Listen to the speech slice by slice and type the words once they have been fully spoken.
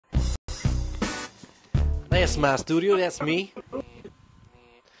There's my studio, that's me.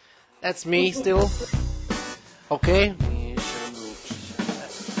 That's me still. Okay.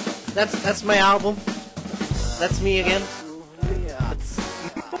 That's my album. That's me again.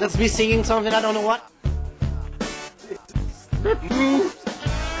 That's me singing something, I don't know what. That's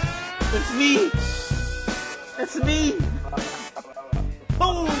me. That's me.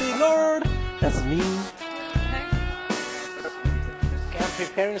 Holy Lord. That's me. Okay, I'm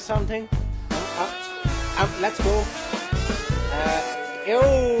preparing something. Let's go.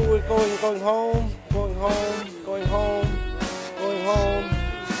 We're going home. Going home. Going home. Going home.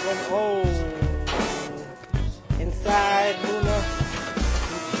 Going home. Inside, Luna.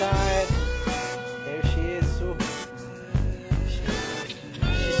 Inside. There she is. So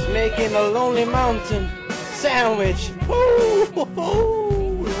she's making a Lonely Mountain sandwich.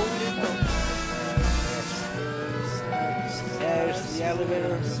 There's the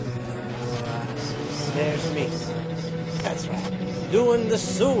elevator. There's me. That's right. Doing the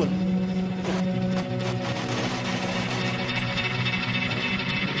suing.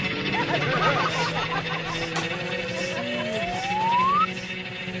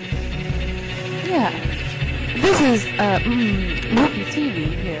 Yeah. This is Mugi TV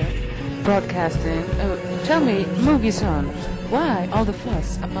here, broadcasting. Tell me, Mugison, why all the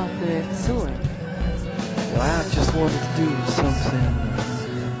fuss about the suing? Well, I just wanted to do something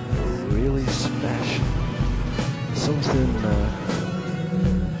really special. Something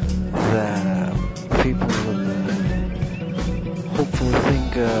that people would hopefully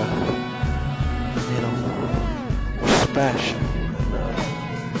think, special.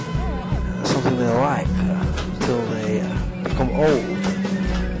 Something they like until they become old.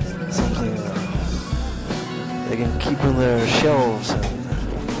 Something they can keep in their shelves and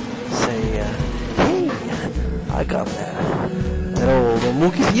say, hey, I got that old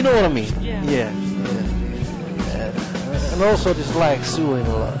Mugison, you know what I mean? Yeah. And also just like sewing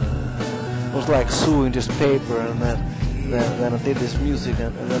a lot. It was like sewing just paper, and then I did this music,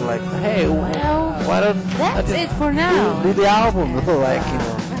 and then like, hey, well, why don't that's it for now. Do the album, like,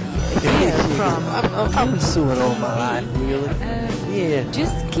 I've been sewing all my life, really. Yeah.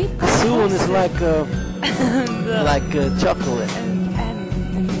 Just keep sewing is like chocolate. And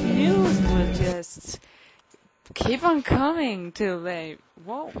the news will just keep on coming till they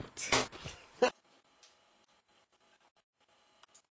won't.